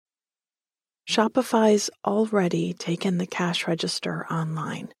Shopify's already taken the cash register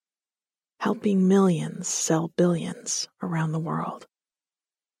online, helping millions sell billions around the world.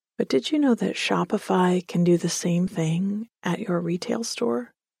 But did you know that Shopify can do the same thing at your retail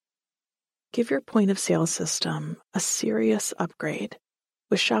store? Give your point of sale system a serious upgrade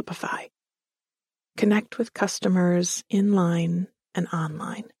with Shopify. Connect with customers in-line and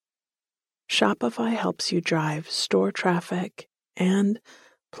online. Shopify helps you drive store traffic and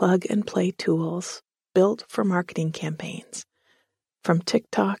plug-and-play tools built for marketing campaigns, from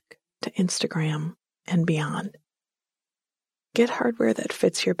TikTok to Instagram and beyond. Get hardware that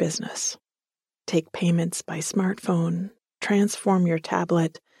fits your business. Take payments by smartphone, transform your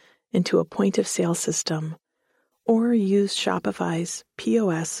tablet into a point-of-sale system, or use Shopify's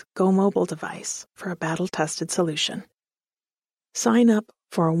POS Go Mobile device for a battle-tested solution. Sign up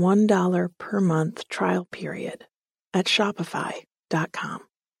for a $1 per month trial period at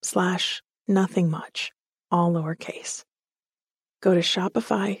shopify.com/nothingmuch, all lowercase. Go to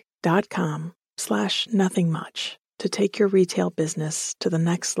shopify.com/nothingmuch to take your retail business to the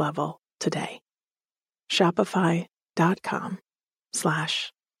next level today.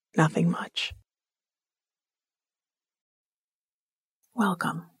 Shopify.com/nothingmuch.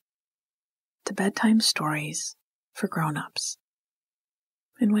 Welcome to Bedtime Stories for Grown-Ups,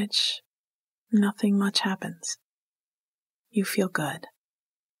 in which nothing much happens. You feel good,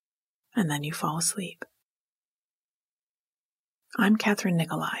 and then you fall asleep. I'm Catherine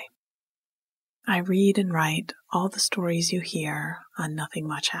Nicolai. I read and write all the stories you hear on Nothing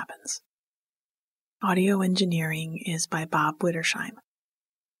Much Happens. Audio engineering is by Bob Wittersheim.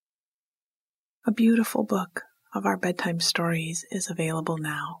 A beautiful book of our bedtime stories is available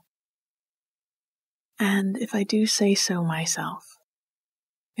now. And if I do say so myself,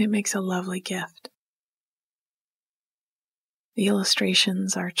 it makes a lovely gift. The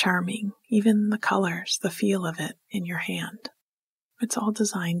illustrations are charming, even the colors, the feel of it in your hand. It's all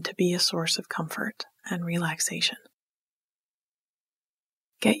designed to be a source of comfort and relaxation.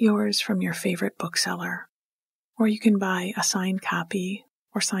 Get yours from your favorite bookseller, or you can buy a signed copy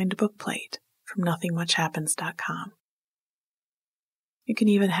or signed book plate from nothingmuchhappens.com. You can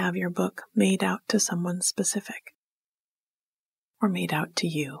even have your book made out to someone specific, or made out to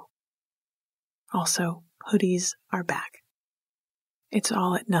you. Also, hoodies are back. It's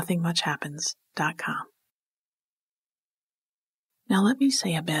all at nothingmuchhappens.com. Now let me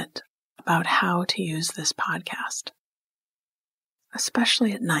say a bit about how to use this podcast.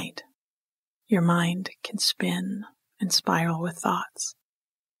 Especially at night, your mind can spin and spiral with thoughts,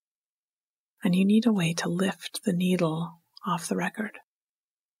 and you need a way to lift the needle off the record,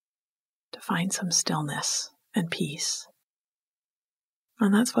 to find some stillness and peace.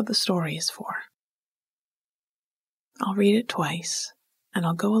 And that's what the story is for. I'll read it twice, and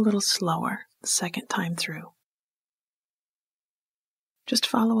I'll go a little slower the second time through. Just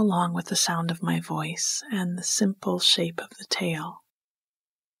follow along with the sound of my voice and the simple shape of the tale.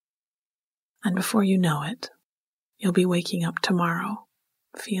 And before you know it, you'll be waking up tomorrow,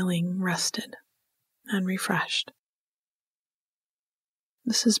 feeling rested and refreshed.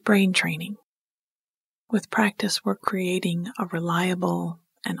 This is brain training. With practice, we're creating a reliable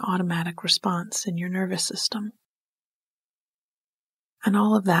and automatic response in your nervous system. And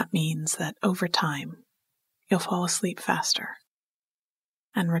all of that means that over time, you'll fall asleep faster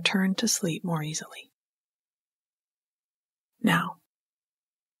and return to sleep more easily. Now,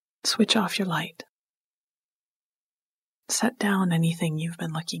 switch off your light. Set down anything you've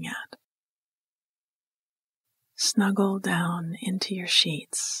been looking at. Snuggle down into your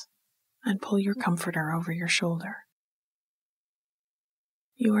sheets and pull your comforter over your shoulder.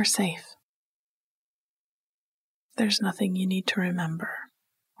 You are safe. There's nothing you need to remember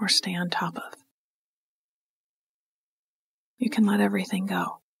or stay on top of. You can let everything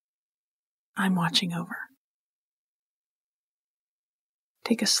go. I'm watching over.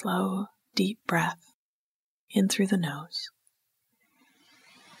 Take a slow, deep breath in through the nose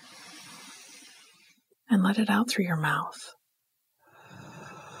and let it out through your mouth.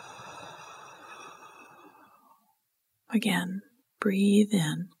 Again, breathe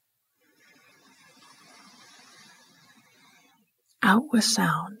in. Out with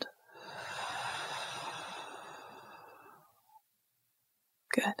sound.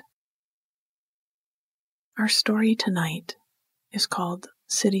 Good. Our story tonight is called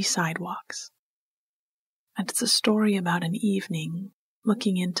City Sidewalks, and it's a story about an evening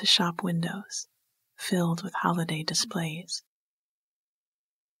looking into shop windows filled with holiday displays.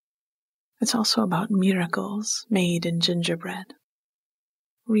 It's also about miracles made in gingerbread,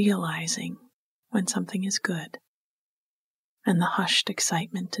 realizing when something is good, and the hushed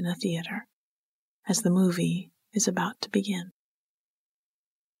excitement in a theater. as the movie is about to begin.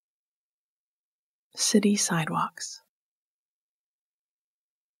 City Sidewalks.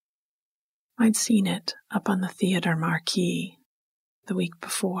 I'd seen it up on the theater marquee the week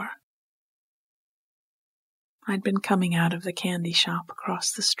before. I'd been coming out of the candy shop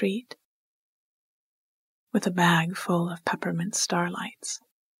across the street with a bag full of peppermint starlights.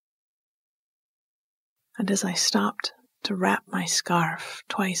 And as I stopped to wrap my scarf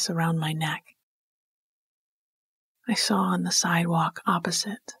twice around my neck, I saw on the sidewalk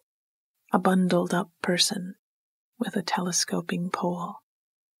opposite a bundled-up person with a telescoping pole,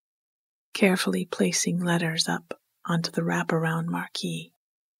 carefully placing letters up onto the wraparound marquee.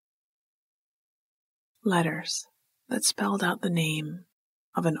 Letters that spelled out the name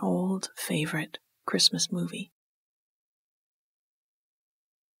of an old favorite Christmas movie.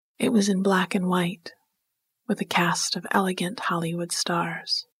 It was in black and white, with a cast of elegant Hollywood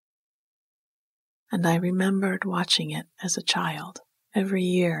stars. And I remembered watching it as a child every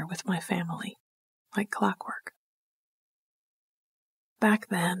year with my family, like clockwork. Back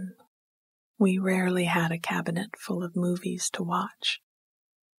then, we rarely had a cabinet full of movies to watch,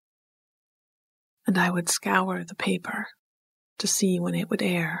 and I would scour the paper to see when it would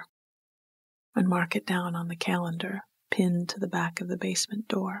air and mark it down on the calendar pinned to the back of the basement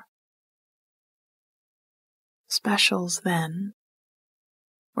door. Specials then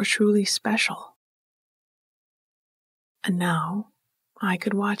were truly special, and now I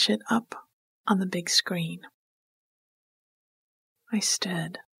could watch it up on the big screen. I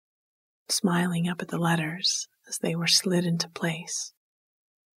stood, smiling up at the letters as they were slid into place,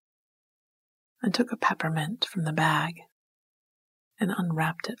 and took a peppermint from the bag and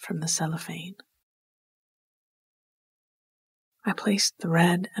unwrapped it from the cellophane. I placed the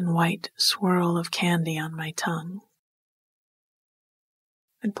red and white swirl of candy on my tongue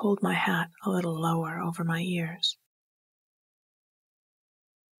and pulled my hat a little lower over my ears.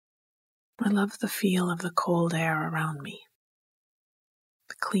 I loved the feel of the cold air around me,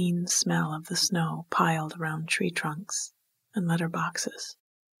 the clean smell of the snow piled around tree trunks and letter boxes,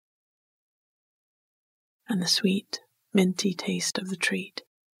 and the sweet, minty taste of the treat.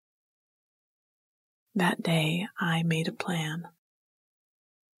 That day I made a plan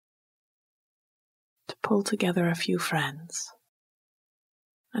to pull together a few friends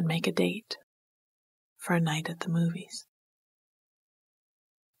and make a date for a night at the movies.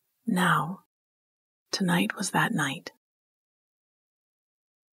 Now, tonight was that night.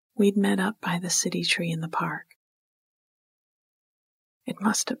 We'd met up by the city tree in the park. It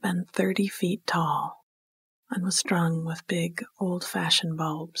must have been 30 feet tall and was strung with big, old-fashioned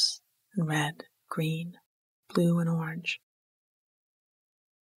bulbs in red, green, blue, and orange.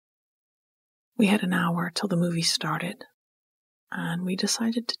 We had an hour till the movie started, and we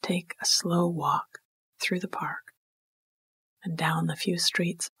decided to take a slow walk through the park and down the few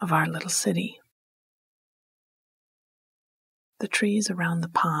streets of our little city. The trees around the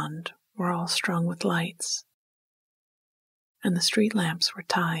pond were all strung with lights, and the street lamps were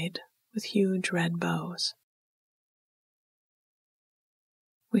tied with huge red bows.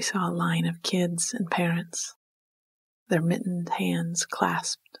 We saw a line of kids and parents, their mittened hands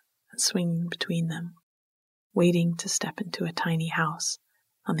clasped and swinging between them, waiting to step into a tiny house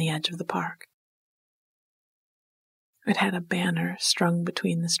on the edge of the park. It had a banner strung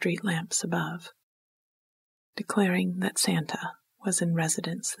between the street lamps above, declaring that Santa was in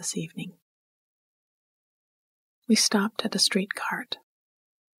residence this evening. We stopped at a street cart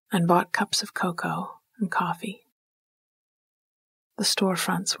and bought cups of cocoa and coffee. The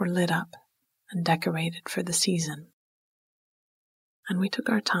storefronts were lit up and decorated for the season, and we took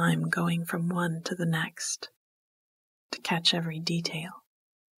our time going from one to the next to catch every detail.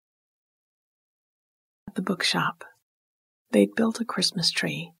 At the bookshop, they'd built a Christmas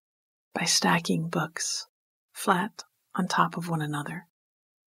tree by stacking books flat on top of one another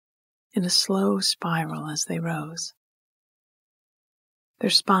in a slow spiral as they rose. Their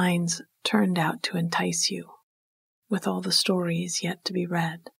spines turned out to entice you with all the stories yet to be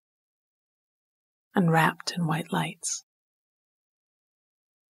read, and wrapped in white lights.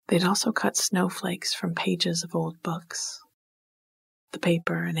 They'd also cut snowflakes from pages of old books, the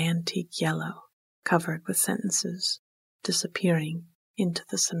paper an antique yellow covered with sentences disappearing into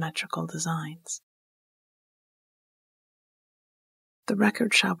the symmetrical designs. The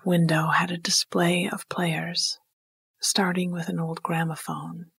record shop window had a display of players, starting with an old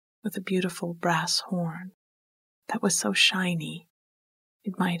gramophone with a beautiful brass horn that was so shiny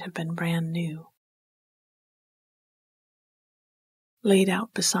it might have been brand new. Laid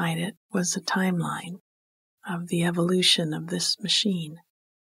out beside it was a timeline of the evolution of this machine,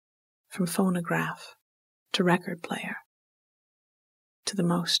 from phonograph to record player to the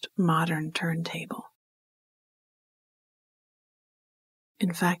most modern turntable.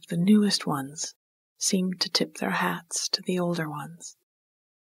 In fact, the newest ones seemed to tip their hats to the older ones,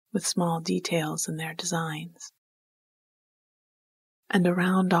 with small details in their designs. And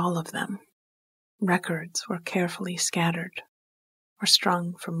around all of them, records were carefully scattered or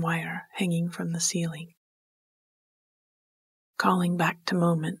strung from wire hanging from the ceiling, calling back to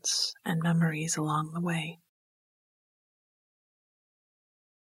moments and memories along the way.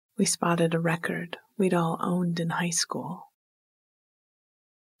 We spotted a record we'd all owned in high school,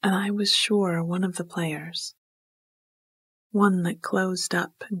 and I was sure one of the players, one that closed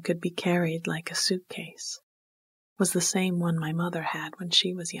up and could be carried like a suitcase, was the same one my mother had when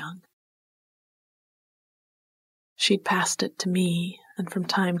she was young. She'd passed it to me, and from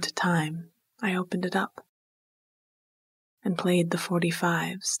time to time I opened it up and played the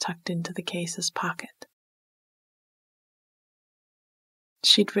 45s tucked into the case's pocket.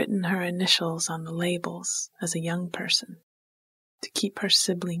 She'd written her initials on the labels as a young person to keep her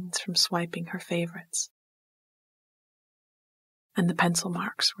siblings from swiping her favorites, and the pencil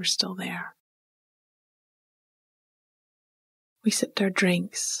marks were still there. We sipped our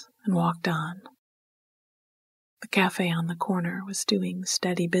drinks and walked on. The cafe on the corner was doing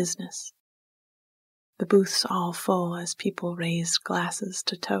steady business, the booths all full as people raised glasses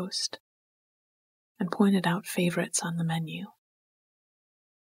to toast and pointed out favorites on the menu.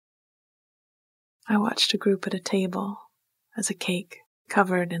 I watched a group at a table as a cake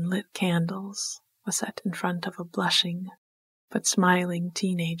covered in lit candles was set in front of a blushing but smiling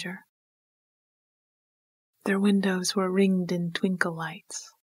teenager. Their windows were ringed in twinkle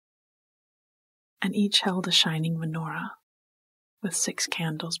lights, and each held a shining menorah with 6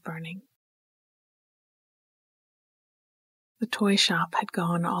 candles burning. The toy shop had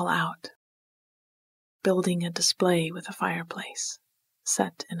gone all out, building a display with a fireplace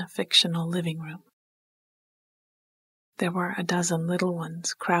set in a fictional living room. There were a dozen little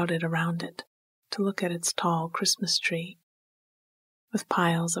ones crowded around it to look at its tall Christmas tree, with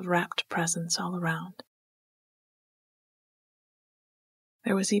piles of wrapped presents all around.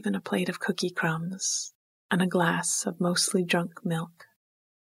 There was even a plate of cookie crumbs and a glass of mostly drunk milk,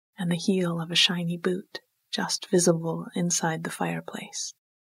 and the heel of a shiny boot just visible inside the fireplace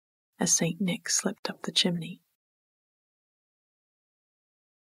as St. Nick slipped up the chimney.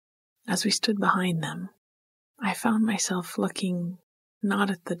 As we stood behind them, I found myself looking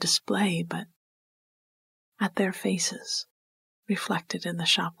not at the display, but at their faces reflected in the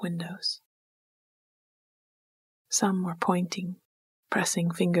shop windows. Some were pointing,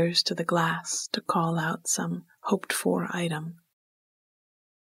 pressing fingers to the glass to call out some hoped-for item,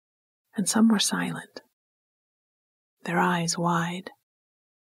 and some were silent, their eyes wide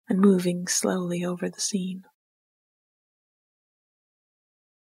and moving slowly over the scene.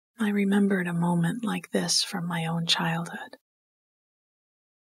 I remembered a moment like this from my own childhood.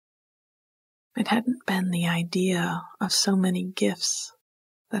 It hadn't been the idea of so many gifts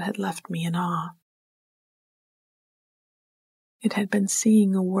that had left me in awe. It had been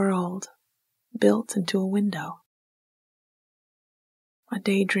seeing a world built into a window, a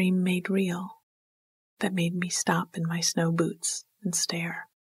daydream made real that made me stop in my snow boots and stare.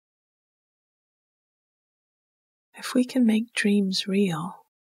 If we can make dreams real,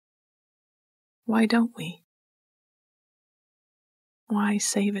 why don't we? Why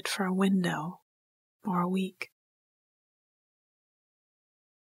save it for a window or a week?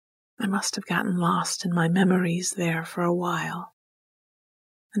 I must have gotten lost in my memories there for a while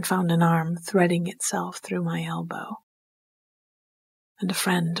and found an arm threading itself through my elbow and a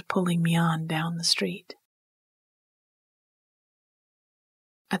friend pulling me on down the street.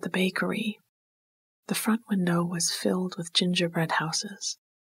 At the bakery, the front window was filled with gingerbread houses,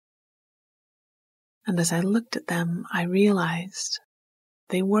 and as I looked at them, I realized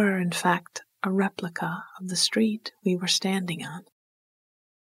they were, in fact, a replica of the street we were standing on.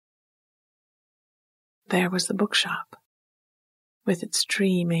 There was the bookshop, with its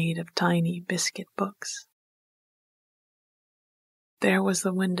tree made of tiny biscuit books. There was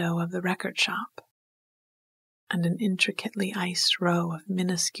the window of the record shop, and an intricately iced row of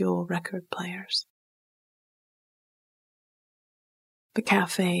minuscule record players. The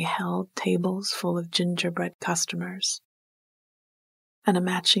cafe held tables full of gingerbread customers, and a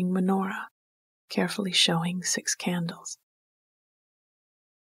matching menorah carefully showing 6 candles.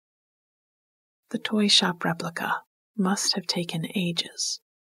 The toy shop replica must have taken ages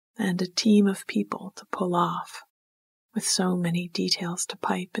and a team of people to pull off, with so many details to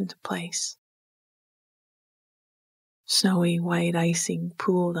pipe into place. Snowy white icing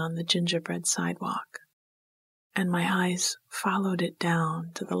pooled on the gingerbread sidewalk, and my eyes followed it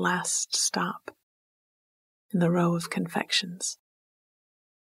down to the last stop in the row of confections.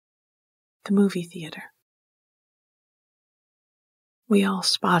 The movie theater. We all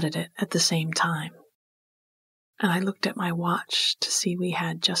spotted it at the same time, and I looked at my watch to see we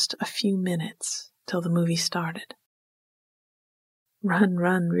had just a few minutes till the movie started. "Run,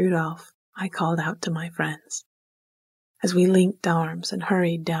 run, Rudolph," I called out to my friends, as we linked arms and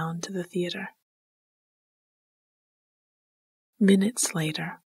hurried down to the theater. Minutes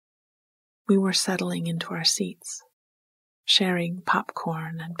later, we were settling into our seats, sharing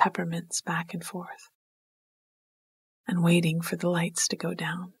popcorn and peppermints back and forth, and waiting for the lights to go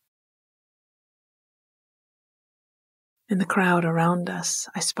down. In the crowd around us,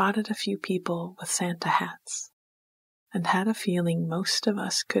 I spotted a few people with Santa hats, and had a feeling most of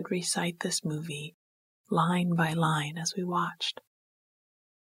us could recite this movie line by line as we watched.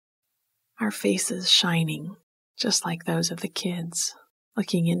 Our faces shining, just like those of the kids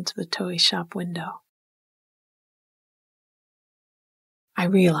looking into the toy shop window. I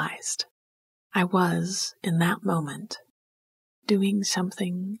realized I was, in that moment, doing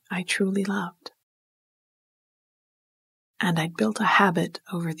something I truly loved. And I'd built a habit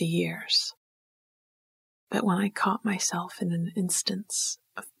over the years that when I caught myself in an instance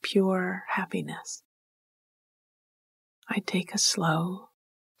of pure happiness, I'd take a slow,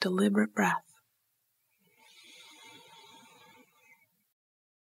 deliberate breath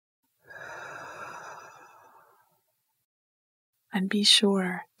and be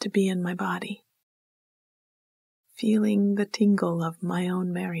sure to be in my body, feeling the tingle of my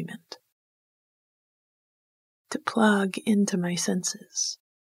own merriment, to plug into my senses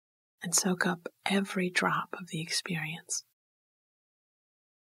and soak up every drop of the experience.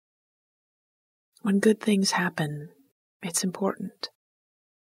 When good things happen, it's important,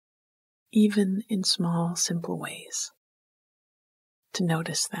 even in small, simple ways, to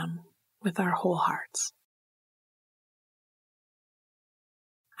notice them with our whole hearts.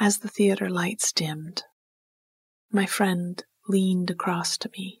 As the theater lights dimmed, my friend leaned across to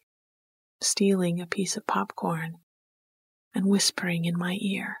me, stealing a piece of popcorn and whispering in my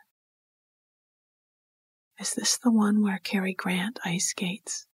ear, "Is this the one where Cary Grant ice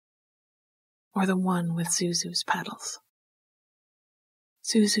skates? Or the one with Zuzu's pedals?"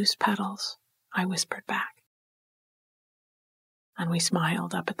 "Zuzu's pedals," I whispered back, and we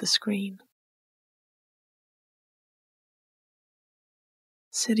smiled up at the screen.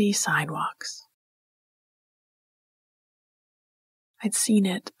 City Sidewalks. I'd seen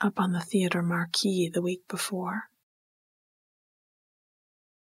it up on the theater marquee the week before.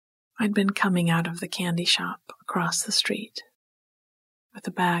 I'd been coming out of the candy shop across the street with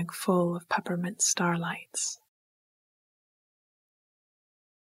a bag full of peppermint starlights.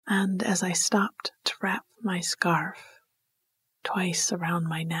 And as I stopped to wrap my scarf twice around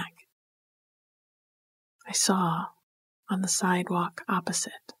my neck, I saw on the sidewalk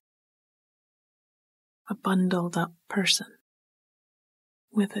opposite a bundled up person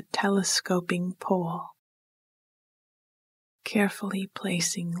with a telescoping pole, carefully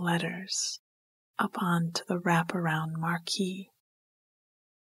placing letters up onto the wraparound marquee.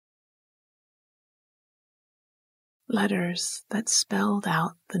 Letters that spelled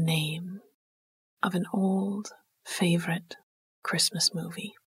out the name of an old favorite Christmas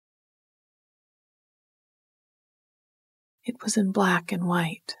movie. It was in black and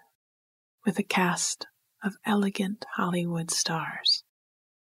white, with a cast of elegant Hollywood stars.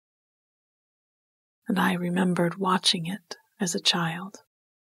 And I remembered watching it as a child,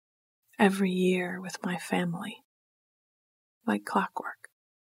 every year with my family, like clockwork.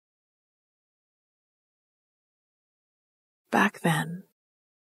 Back then,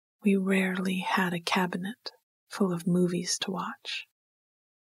 we rarely had a cabinet full of movies to watch,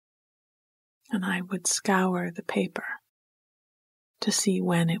 and I would scour the paper to see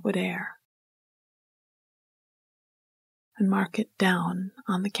when it would air, and mark it down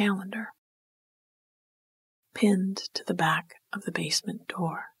on the calendar, pinned to the back of the basement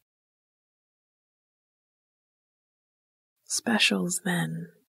door. Specials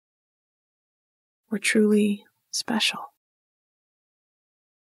then were truly special.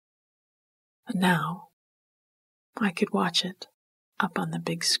 And now I could watch it up on the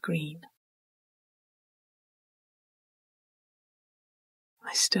big screen.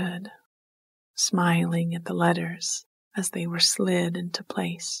 I stood, smiling at the letters as they were slid into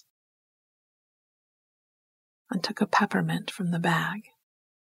place, and took a peppermint from the bag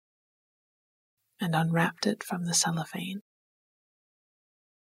and unwrapped it from the cellophane.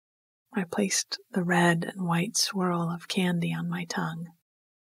 I placed the red and white swirl of candy on my tongue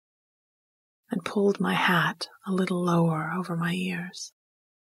and pulled my hat a little lower over my ears.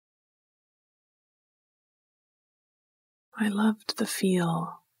 I loved the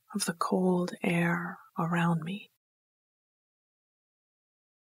feel of the cold air around me,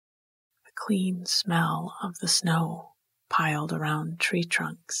 the clean smell of the snow piled around tree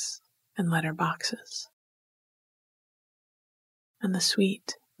trunks and letter boxes, and the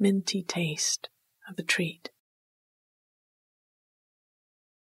sweet, minty taste of the treat.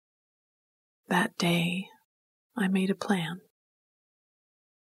 That day, I made a plan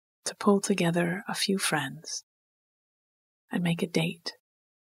to pull together a few friends and make a date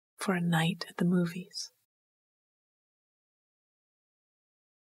for a night at the movies.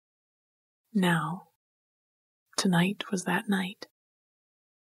 Now, tonight was that night.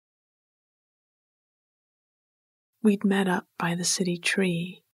 We'd met up by the city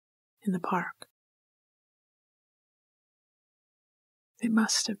tree in the park. It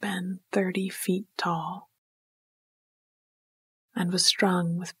must have been 30 feet tall and was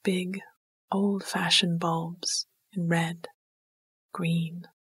strung with big, old-fashioned bulbs in red, green,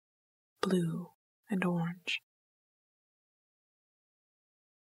 blue, and orange.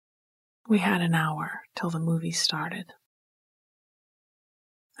 We had an hour till the movie started,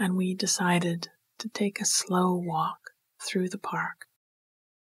 and we decided to take a slow walk through the park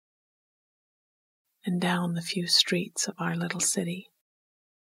and down the few streets of our little city.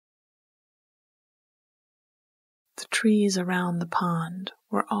 The trees around the pond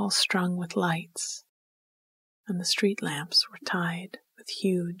were all strung with lights, and the street lamps were tied with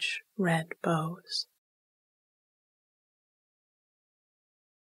huge red bows.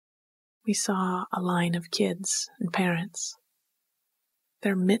 We saw a line of kids and parents,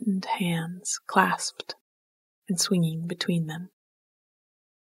 their mittened hands clasped and swinging between them,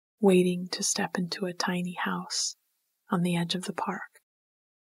 waiting to step into a tiny house on the edge of the park.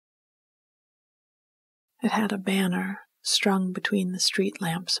 It had a banner strung between the street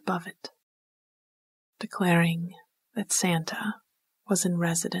lamps above it, declaring that Santa was in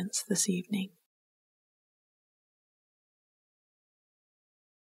residence this evening.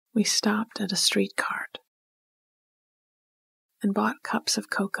 We stopped at a street cart and bought cups of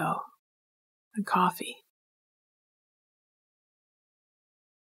cocoa and coffee.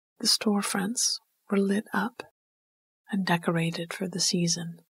 The storefronts were lit up and decorated for the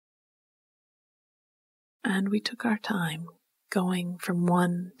season, and we took our time going from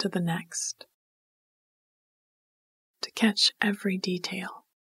one to the next to catch every detail.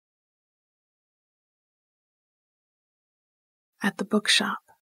 At the bookshop,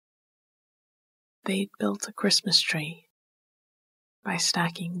 they'd built a Christmas tree by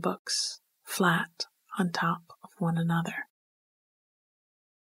stacking books flat on top of one another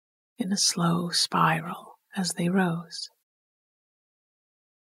in a slow spiral as they rose,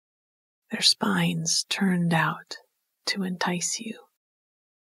 their spines turned out to entice you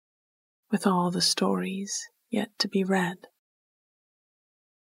with all the stories yet to be read,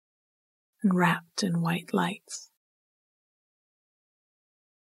 and wrapped in white lights.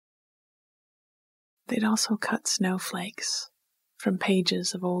 They'd also cut snowflakes from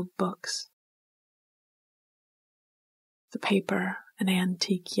pages of old books, the paper an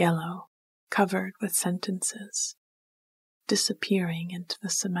antique yellow covered with sentences disappearing into the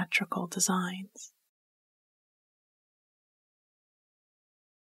symmetrical designs.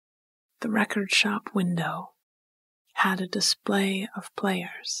 The record shop window had a display of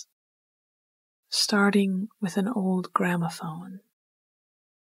players, starting with an old gramophone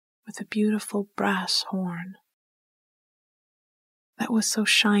with a beautiful brass horn that was so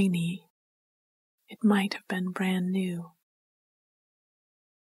shiny it might have been brand new.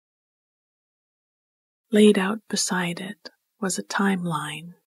 Laid out beside it was a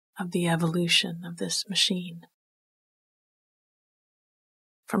timeline of the evolution of this machine,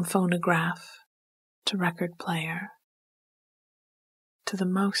 from phonograph to record player to the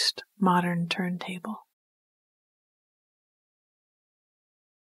most modern turntable.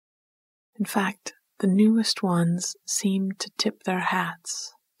 In fact, the newest ones seemed to tip their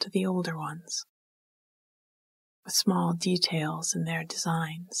hats to the older ones, with small details in their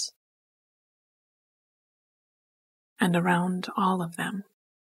designs. And around all of them,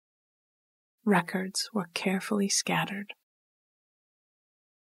 records were carefully scattered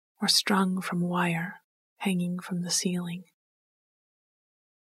or strung from wire hanging from the ceiling,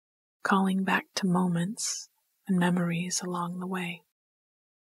 calling back to moments and memories along the way.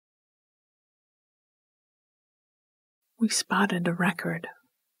 We spotted a record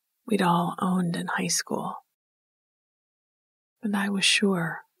we'd all owned in high school, and I was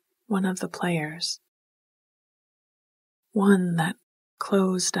sure one of the players, one that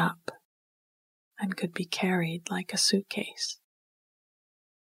closed up and could be carried like a suitcase,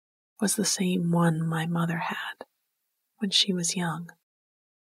 was the same one my mother had when she was young.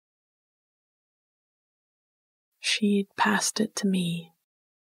 She'd passed it to me,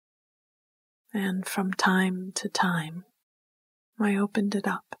 and from time to time I opened it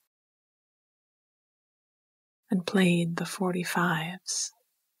up and played the 45s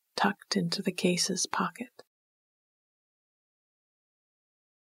tucked into the case's pocket.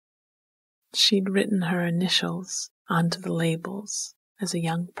 She'd written her initials onto the labels as a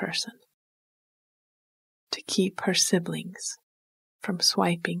young person to keep her siblings from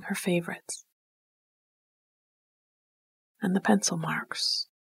swiping her favorites. And the pencil marks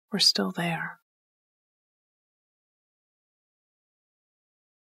were still there.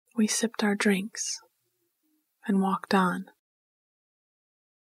 We sipped our drinks and walked on.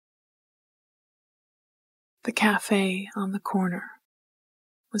 The cafe on the corner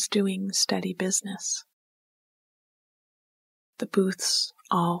was doing steady business. The booths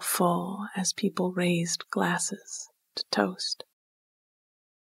all full as people raised glasses to toast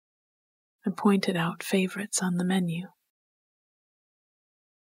and pointed out favorites on the menu.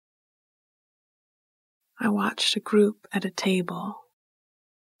 I watched a group at a table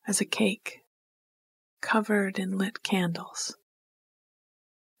as a cake, covered in lit candles,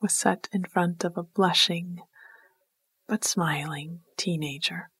 was set in front of a blushing but smiling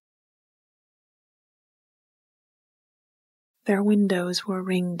teenager. Their windows were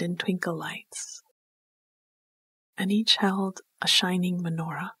ringed in twinkle lights, and each held a shining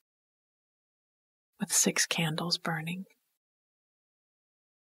menorah with 6 candles burning.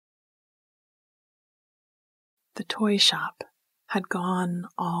 The toy shop had gone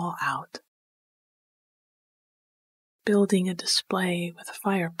all out, building a display with a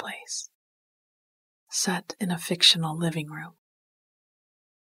fireplace set in a fictional living room.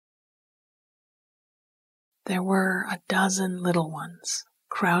 There were a dozen little ones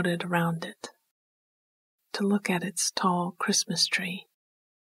crowded around it to look at its tall Christmas tree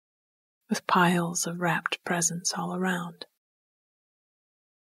with piles of wrapped presents all around.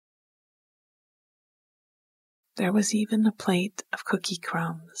 There was even a plate of cookie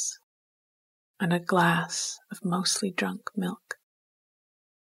crumbs and a glass of mostly drunk milk,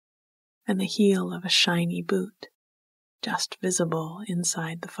 and the heel of a shiny boot just visible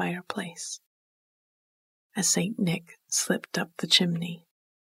inside the fireplace as St. Nick slipped up the chimney.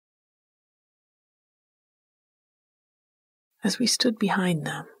 As we stood behind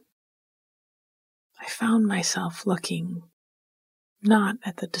them, I found myself looking not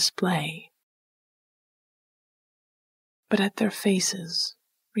at the display, but at their faces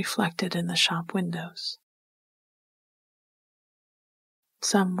reflected in the shop windows.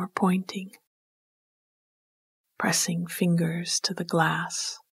 Some were pointing, pressing fingers to the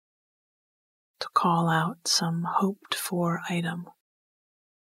glass to call out some hoped-for item.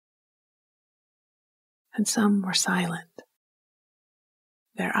 And some were silent,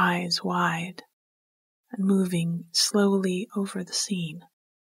 their eyes wide and moving slowly over the scene.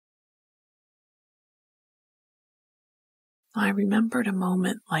 I remembered a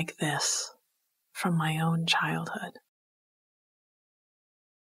moment like this from my own childhood.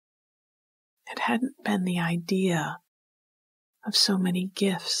 It hadn't been the idea of so many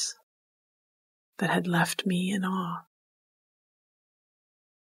gifts that had left me in awe.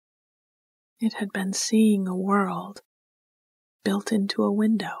 It had been seeing a world built into a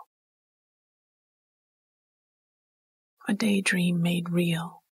window, a daydream made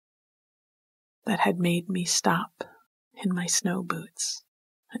real that had made me stop in my snow boots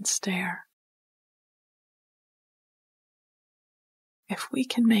and stare. If we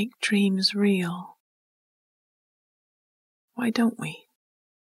can make dreams real, why don't we?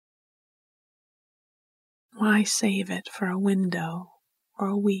 Why save it for a window or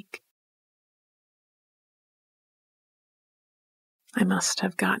a week? I must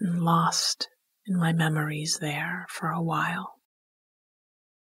have gotten lost in my memories there for a while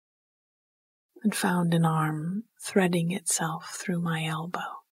and found an arm threading itself through my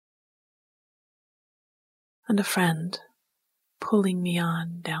elbow and a friend pulling me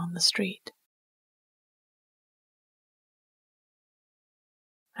on down the street.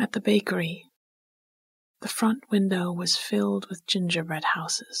 At the bakery, the front window was filled with gingerbread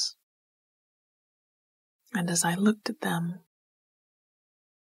houses, and as I looked at them,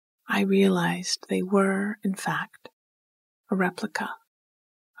 I realized they were, in fact, a replica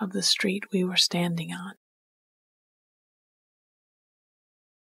of the street we were standing on.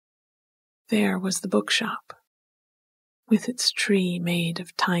 There was the bookshop, with its tree made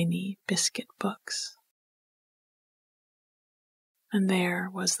of tiny biscuit books. And there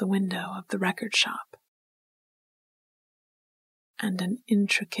was the window of the record shop, and an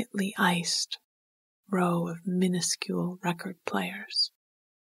intricately iced row of minuscule record players.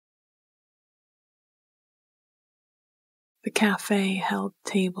 The cafe held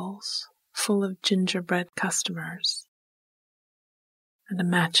tables full of gingerbread customers, and a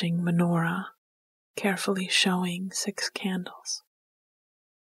matching menorah carefully showing 6 candles.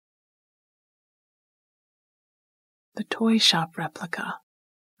 The toy shop replica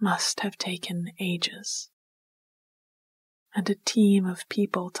must have taken ages, and a team of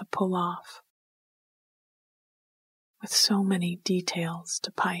people to pull off, with so many details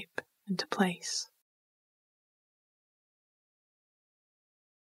to pipe into place.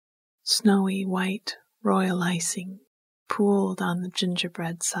 Snowy white royal icing pooled on the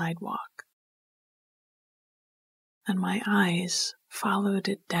gingerbread sidewalk, and my eyes followed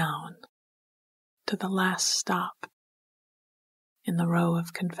it down to the last stop in the row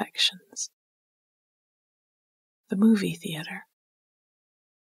of confections, the movie theater.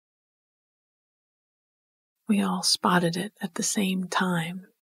 We all spotted it at the same time,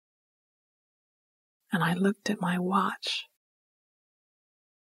 and I looked at my watch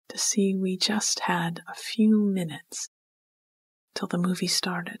to see we just had a few minutes till the movie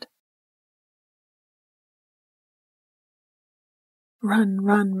started. "Run,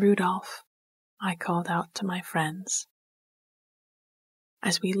 run, Rudolph," I called out to my friends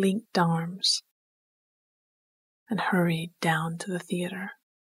as we linked arms and hurried down to the theater.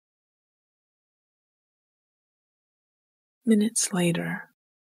 Minutes later,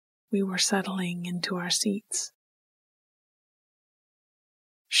 we were settling into our seats,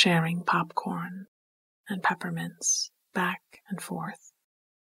 sharing popcorn and peppermints back and forth,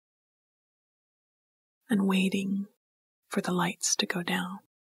 and waiting for the lights to go down.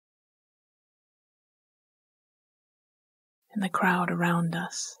 In the crowd around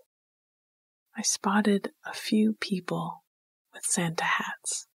us, I spotted a few people with Santa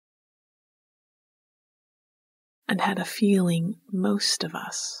hats, and had a feeling most of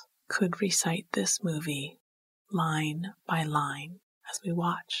us could recite this movie line by line as we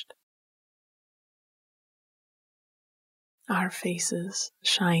watched. Our faces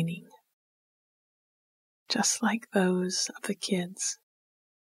shining, just like those of the kids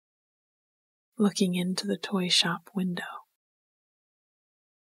looking into the toy shop window.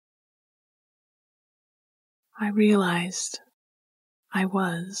 I realized I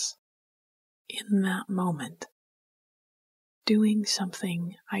was, in that moment, doing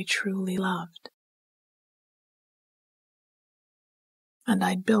something I truly loved. And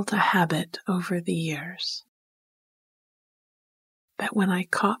I'd built a habit over the years that when I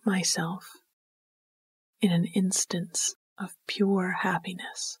caught myself in an instance of pure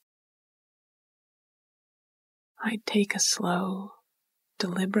happiness, I'd take a slow,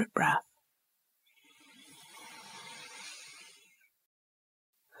 deliberate breath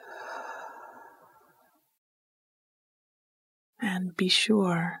and be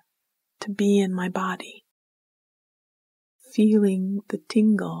sure to be in my body, feeling the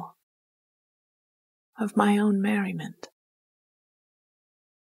tingle of my own merriment.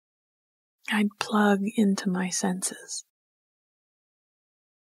 I'd plug into my senses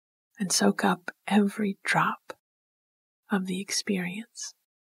and soak up every drop of the experience.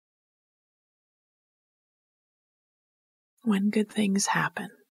 When good things happen,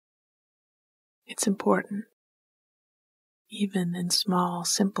 it's important, even in small,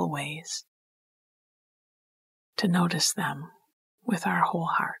 simple ways, to notice them with our whole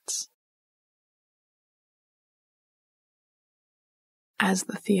hearts. As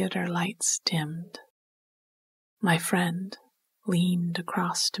the theater lights dimmed, my friend leaned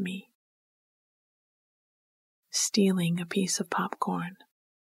across to me, stealing a piece of popcorn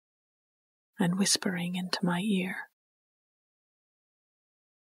and whispering into my ear,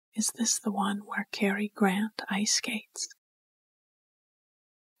 "Is this the one where Cary Grant ice skates?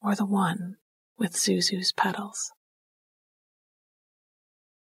 Or the one with Zuzu's pedals?"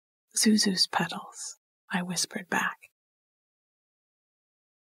 "Zuzu's pedals," I whispered back,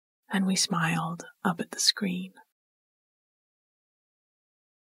 and we smiled up at the screen.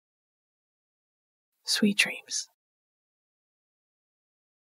 Sweet dreams.